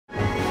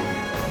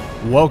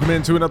Welcome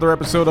into another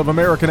episode of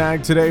American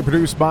Ag Today,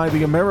 produced by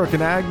the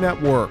American Ag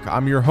Network.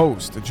 I'm your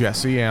host,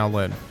 Jesse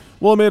Allen.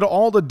 Well, amid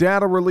all the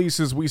data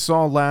releases we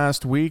saw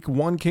last week,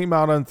 one came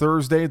out on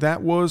Thursday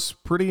that was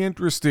pretty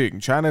interesting.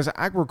 China's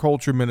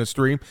Agriculture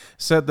Ministry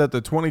said that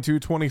the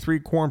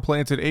 22-23 corn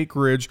planted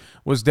acreage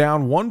was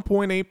down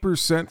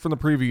 1.8% from the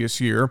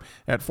previous year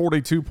at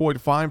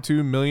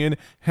 42.52 million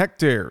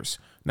hectares.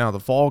 Now,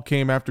 the fall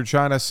came after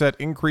China set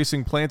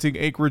increasing planting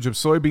acreage of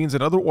soybeans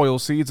and other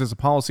oilseeds as a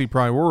policy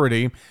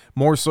priority.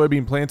 More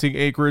soybean planting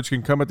acreage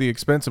can come at the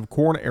expense of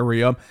corn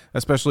area,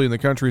 especially in the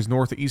country's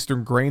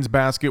northeastern grains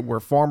basket,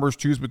 where farmers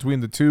choose between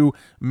the two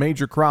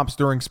major crops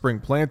during spring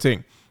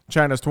planting.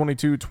 China's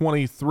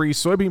 22-23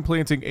 soybean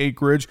planting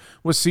acreage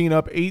was seen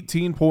up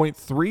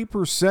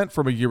 18.3%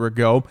 from a year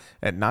ago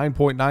at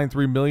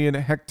 9.93 million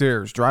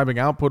hectares, driving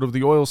output of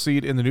the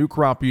oilseed in the new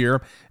crop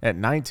year at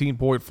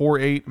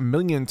 19.48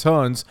 million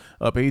tons,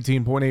 up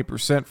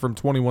 18.8% from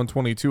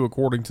 21-22,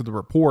 according to the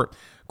report.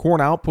 Corn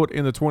output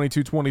in the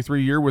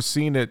 22-23 year was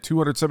seen at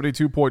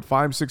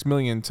 272.56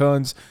 million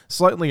tons,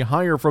 slightly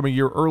higher from a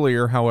year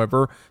earlier,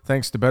 however,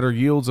 thanks to better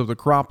yields of the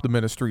crop, the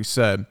ministry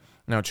said.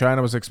 Now,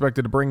 China was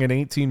expected to bring in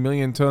 18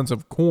 million tons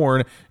of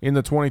corn in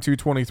the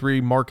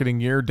 22-23 marketing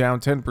year,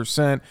 down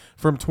 10%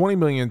 from 20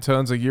 million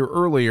tons a year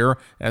earlier,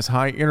 as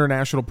high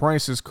international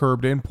prices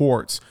curbed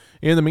imports.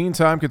 In the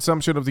meantime,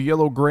 consumption of the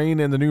yellow grain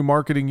in the new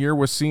marketing year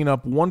was seen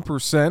up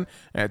 1%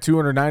 at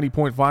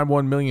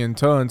 290.51 million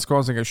tons,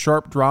 causing a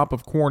sharp drop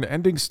of corn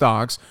ending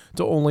stocks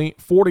to only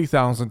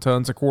 40,000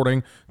 tons,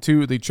 according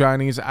to the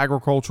Chinese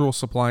agricultural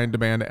supply and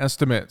demand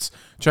estimates.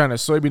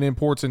 China's soybean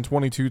imports in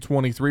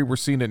 22-23 were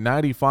seen at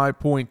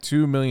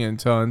 95.2 million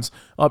tons,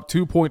 up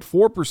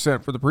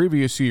 2.4% for the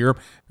previous year,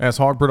 as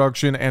hog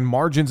production and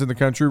margins in the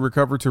country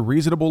recovered to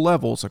reasonable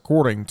levels,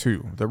 according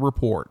to the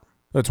report.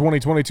 The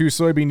 2022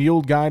 soybean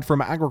yield guide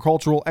from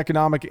Agricultural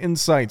Economic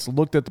Insights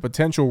looked at the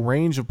potential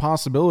range of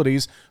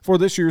possibilities for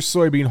this year's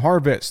soybean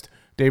harvest.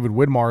 David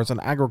Widmar is an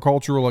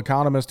agricultural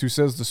economist who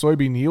says the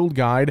soybean yield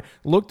guide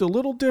looked a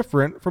little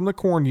different from the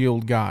corn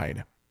yield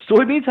guide.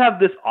 Soybeans have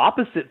this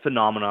opposite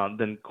phenomenon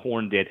than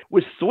corn did.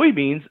 With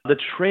soybeans, the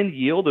trend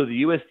yield, or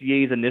the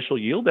USDA's initial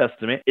yield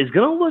estimate, is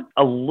going to look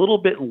a little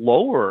bit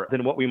lower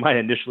than what we might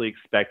initially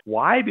expect.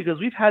 Why? Because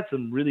we've had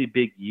some really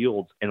big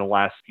yields in the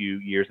last few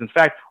years. In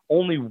fact,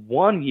 only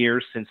 1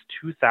 year since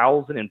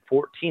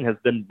 2014 has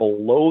been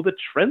below the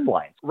trend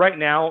line. Right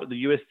now,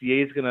 the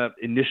USDA is going to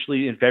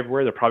initially in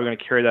February, they're probably going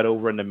to carry that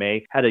over into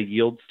May, had a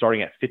yield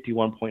starting at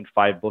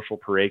 51.5 bushel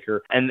per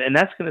acre. And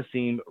that's going to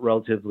seem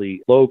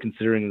relatively low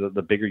considering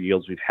the bigger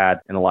yields we've had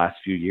in the last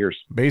few years.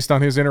 Based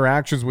on his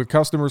interactions with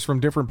customers from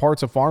different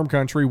parts of farm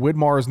country,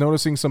 Widmar is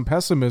noticing some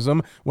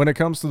pessimism when it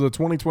comes to the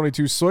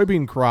 2022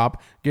 soybean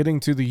crop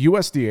getting to the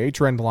USDA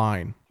trend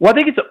line. Well, I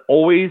think it's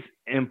always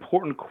an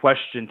important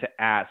question to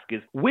ask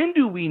is, when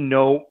do we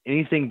know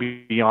anything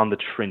beyond the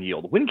trend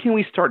yield? When can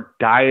we start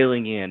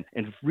dialing in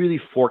and really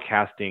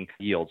forecasting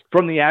yields?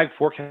 From the Ag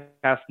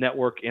Forecast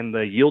Network and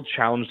the yield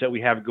challenge that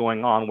we have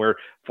going on, where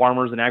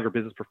farmers and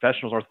agribusiness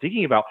professionals are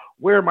thinking about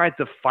where might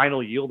the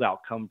final yield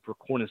outcome for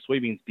corn and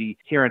soybeans be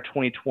here in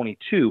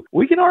 2022,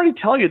 we can already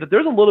tell you that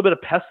there's a little bit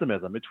of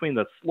pessimism between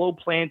the slow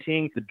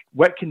planting, the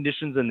wet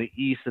conditions in the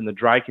east, and the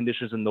dry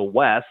conditions in the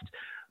west.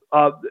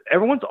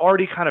 Everyone's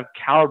already kind of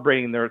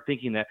calibrating their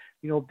thinking that,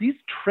 these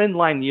trend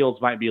line yields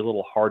might be a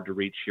little hard to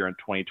reach here in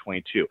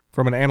 2022.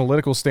 From an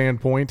analytical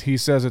standpoint, he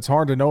says it's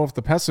hard to know if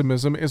the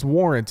pessimism is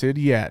warranted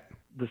yet.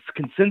 The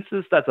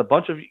consensus, that's a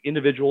bunch of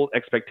individual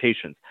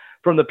expectations.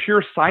 From the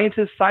pure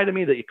scientist side of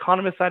me, the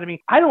economist side of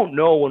me, I don't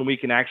know when we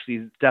can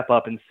actually step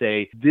up and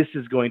say this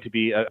is going to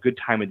be a good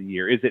time of the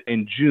year. Is it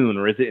in June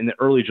or is it in the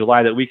early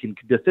July that we can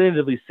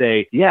definitively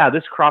say, yeah,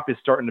 this crop is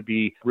starting to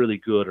be really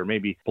good or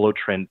maybe below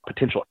trend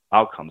potential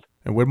outcomes.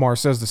 And Widmar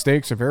says the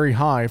stakes are very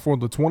high for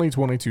the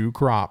 2022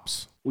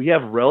 crops. We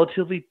have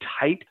relatively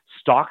tight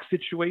stock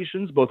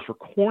situations, both for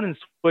corn and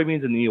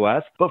soybeans in the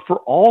U.S., but for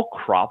all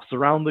crops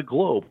around the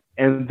globe.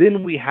 And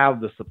then we have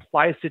the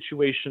supply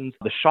situations,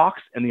 the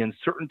shocks and the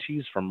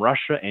uncertainties from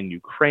Russia and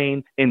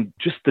Ukraine, and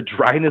just the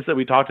dryness that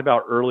we talked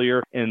about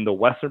earlier in the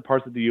western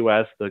parts of the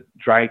U.S., the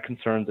dry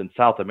concerns in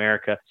South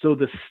America. So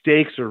the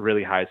stakes are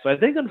really high. So I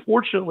think,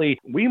 unfortunately,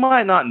 we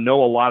might not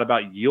know a lot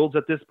about yields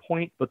at this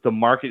point, but the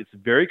market is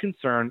very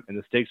concerned and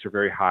the stakes are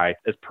very high,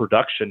 as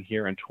production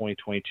here in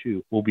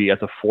 2022 will be at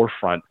the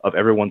forefront of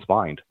everyone's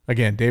mind.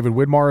 Again, David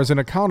Widmar is an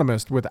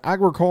economist with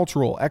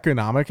Agricultural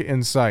Economic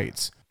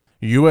Insights.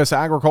 U.S.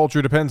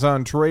 agriculture depends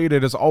on trade.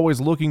 It is always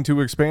looking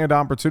to expand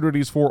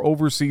opportunities for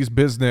overseas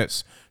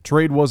business.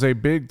 Trade was a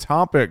big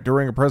topic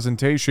during a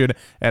presentation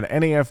at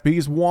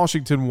NAFB's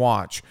Washington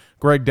Watch.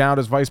 Greg Dowd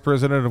is Vice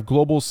President of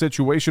Global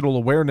Situational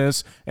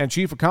Awareness and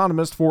Chief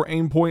Economist for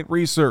Aimpoint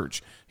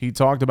Research. He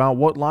talked about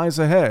what lies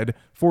ahead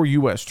for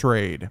U.S.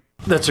 trade.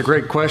 That's a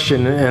great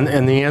question,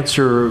 and the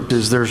answer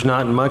is there's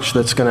not much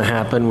that's going to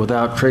happen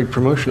without Trade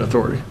Promotion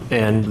Authority,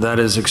 and that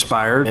is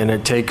expired, and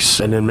it takes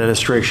an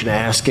administration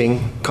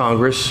asking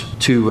Congress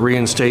to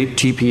reinstate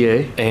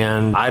TPA,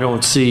 and I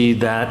don't see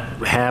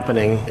that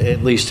happening,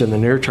 at least in the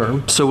near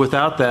term. So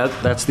without that,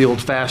 that's the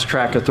old fast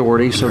track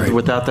authority, so right.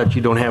 Without that,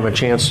 you don't have a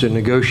chance to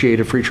negotiate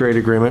a free trade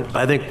agreement.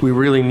 I think we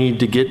really need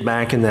to get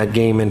back in that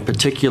game, in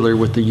particular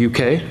with the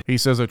UK. He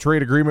says a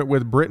trade agreement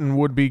with Britain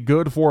would be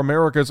good for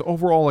America's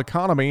overall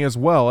economy as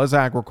well as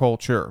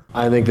agriculture.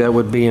 I think that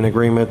would be an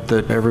agreement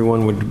that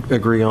everyone would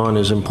agree on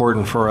is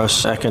important for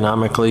us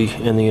economically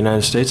in the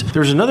United States.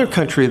 There's another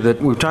country that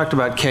we've talked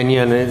about,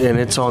 Kenya, and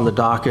it's on the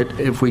docket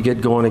if we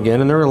get going again.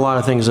 And there are a lot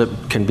of things that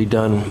can be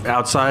done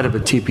outside of a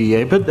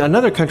TPA. But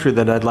another country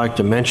that I'd like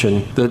to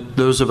mention that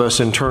those of us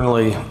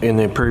internally in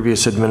the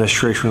previous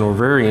administration were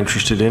very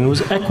interested in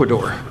was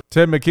Ecuador.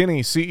 Ted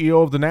McKinney,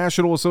 CEO of the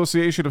National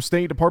Association of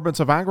State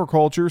Departments of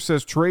Agriculture,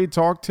 says trade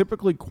talk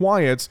typically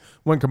quiets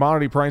when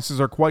commodity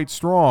prices are quite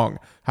strong.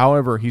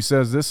 However, he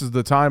says this is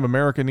the time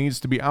America needs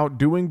to be out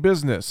doing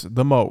business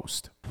the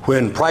most.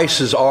 When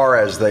prices are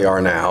as they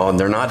are now, and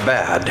they're not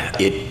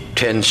bad, it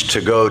tends to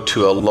go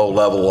to a low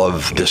level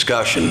of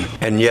discussion.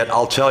 And yet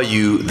I'll tell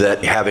you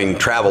that having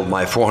traveled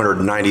my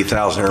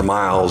 490,000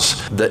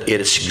 miles, that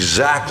it's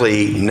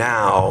exactly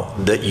now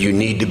that you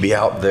need to be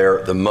out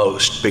there the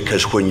most,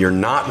 because when you're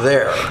not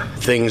there,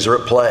 things are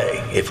at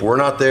play. If we're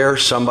not there,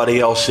 somebody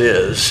else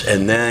is.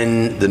 And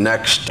then the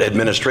next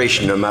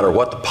administration, no matter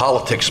what the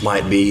politics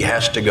might be,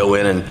 has to go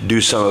in and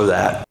do some of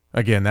that.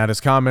 Again, that is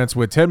comments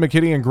with Ted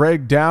McKinney and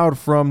Greg Dowd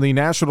from the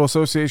National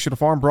Association of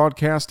Farm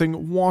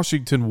Broadcasting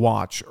Washington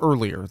Watch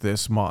earlier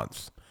this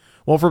month.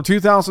 Well, from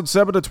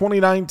 2007 to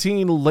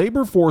 2019,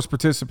 labor force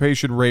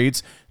participation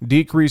rates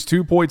decreased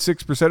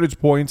 2.6 percentage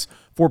points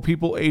for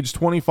people aged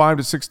 25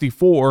 to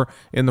 64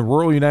 in the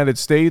rural United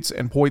States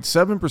and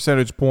 0.7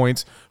 percentage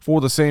points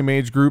for the same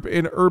age group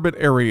in urban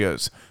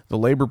areas. The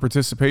labor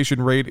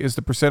participation rate is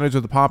the percentage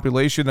of the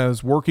population that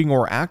is working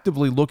or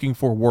actively looking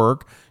for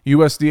work.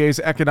 USDA's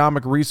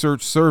Economic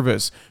Research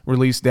Service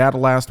released data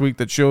last week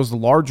that shows the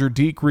larger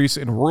decrease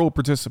in rural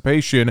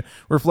participation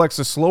reflects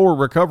a slower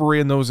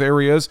recovery in those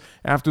areas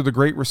after the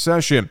Great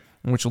Recession,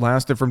 which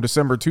lasted from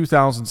December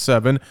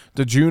 2007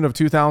 to June of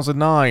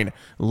 2009.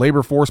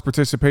 Labor force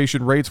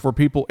participation rates for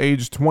people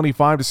aged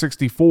 25 to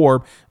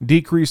 64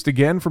 decreased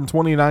again from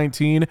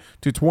 2019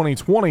 to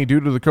 2020 due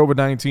to the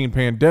COVID-19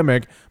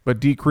 pandemic, but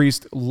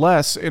decreased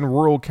less in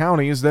rural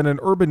counties than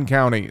in urban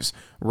counties.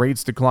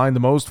 Rates declined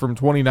the most from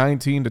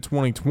 2019 to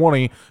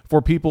 2020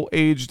 for people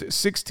aged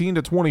 16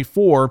 to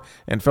 24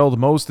 and fell the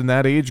most in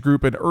that age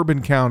group in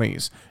urban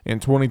counties.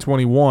 In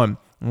 2021,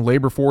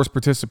 labor force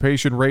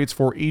participation rates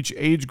for each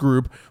age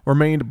group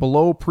remained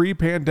below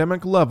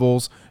pre-pandemic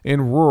levels in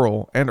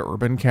rural and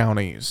urban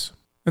counties.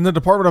 And the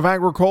Department of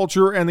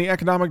Agriculture and the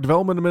Economic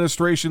Development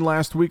Administration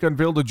last week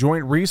unveiled a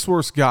joint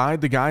resource guide.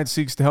 The guide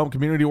seeks to help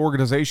community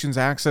organizations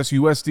access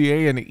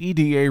USDA and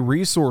EDA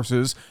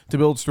resources to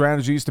build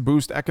strategies to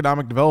boost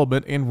economic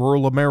development in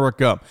rural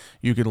America.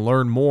 You can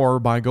learn more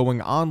by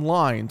going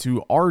online to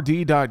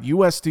rd.usda.gov.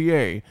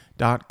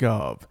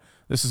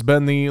 This has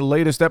been the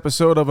latest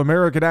episode of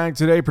American Ag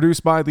Today,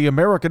 produced by the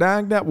American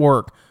Ag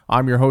Network.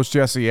 I'm your host,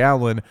 Jesse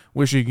Allen,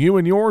 wishing you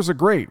and yours a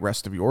great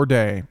rest of your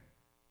day.